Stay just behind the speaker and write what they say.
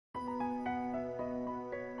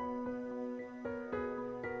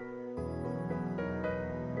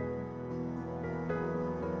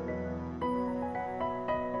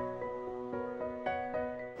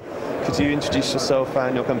could you introduce yourself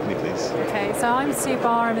and your company, please? Okay, so I'm Sue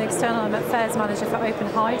Barr, I'm the External Affairs Manager for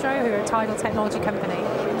OpenHydro, who are a tidal technology company.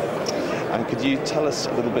 And could you tell us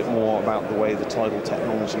a little bit more about the way the tidal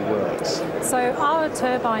technology works? So our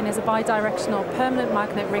turbine is a bidirectional permanent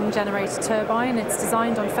magnet ring generator turbine. It's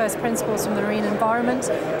designed on first principles from the marine environment.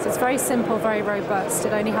 So it's very simple, very robust.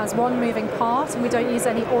 It only has one moving part and we don't use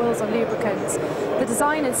any oils or lubricants. The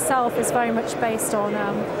design itself is very much based on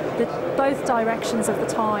both directions of the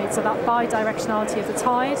tide, so that bidirectionality of the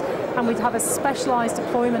tide, and we'd have a specialised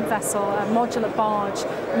deployment vessel, a modular barge,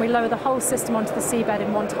 and we lower the whole system onto the seabed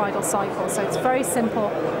in one tidal cycle. So it's very simple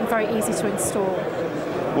and very easy to install.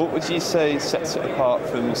 What would you say sets it apart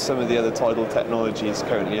from some of the other tidal technologies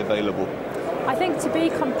currently available? I think to be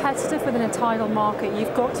competitive within a tidal market,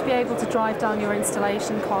 you've got to be able to drive down your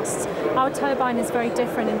installation costs. Our turbine is very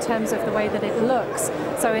different in terms of the way that it looks.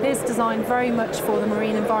 So it is designed very much for the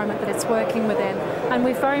marine environment that it's working within. And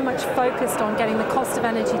we've very much focused on getting the cost of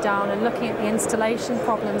energy down and looking at the installation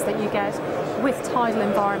problems that you get with tidal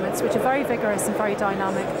environments, which are very vigorous and very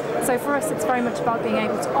dynamic. So for us, it's very much about being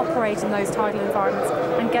able to operate in those tidal environments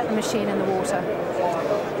and get the machine in the water.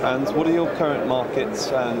 And what are your current markets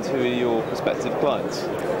and who are your prospective clients?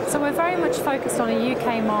 So we're very much focused on a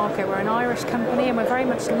UK market. We're an Irish company and we're very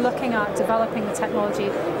much looking at developing the technology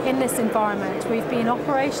in this environment. We've been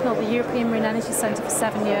operational at the European Marine Energy Centre for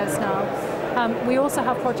 7 years now. We also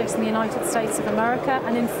have projects in the United States of America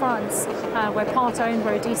and in France. We're part-owned,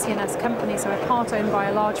 we're a DC&S company, so we're part-owned by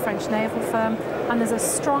a large French naval firm, and there's a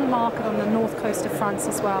strong market on the north coast of France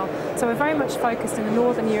as well. So we're very much focused in the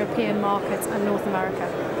northern European markets and North America.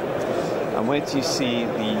 And where do you see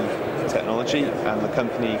the technology and the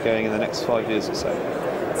company going in the next 5 years or so?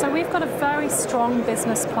 So we've got a very strong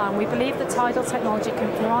business plan. We believe that tidal technology can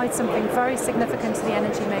provide something very significant to the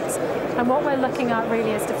energy mix. And what we're looking at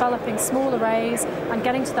really is developing small arrays and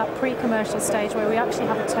getting to that pre-commercial stage where we actually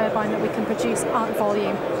have a turbine that we can produce at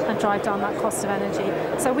volume and drive down that cost of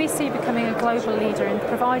energy. So we see becoming a global leader in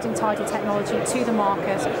providing tidal technology to the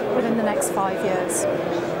market within the next 5 years.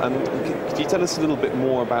 And could you tell us a little bit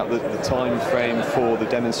more about the time frame for the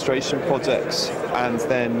demonstration projects and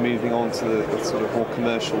then moving on to the sort of more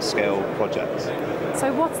commercial scale projects?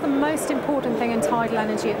 So what's the most important thing in tidal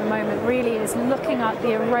energy at the moment really is looking at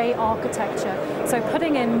the array architecture. So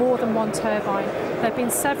putting in more than one turbine. There have been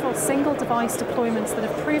several single device deployments that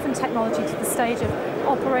have proven technology to the stage of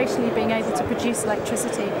operationally being able to produce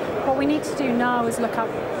electricity. What we need to do now is look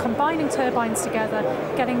at combining turbines together,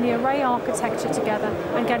 getting the array architecture together,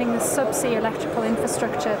 and getting the subsea electrical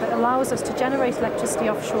infrastructure that allows us to generate electricity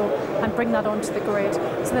offshore and bring that onto the grid.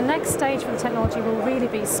 So the next stage for the technology will really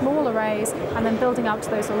be small arrays and then building out to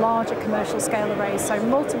those larger commercial scale arrays, so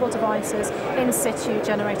multiple devices in situ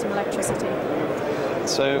generating electricity.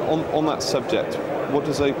 So on that subject, what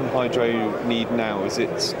does OpenHydro need now? Does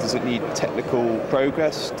it need technical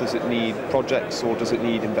progress? Does it need projects, or does it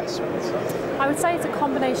need investment? I would say it's a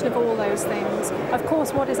combination of all those things. Of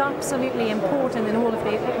course, what is absolutely important in all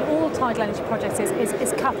tidal energy projects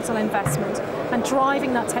is capital investment and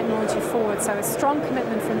driving that technology forward. So a strong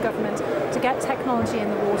commitment from government to get technology in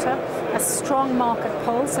the water, a strong market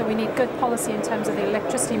pull, so we need good policy in terms of the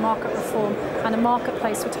electricity market reform and a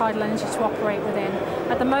marketplace for tidal energy to operate within.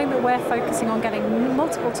 At the moment, we're focusing on getting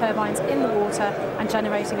multiple turbines in the water and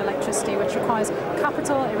generating electricity, which requires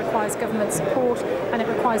capital, it requires government support, and it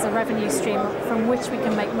requires a revenue stream from which we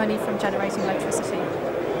can make money from generating electricity.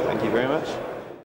 Thank you very much.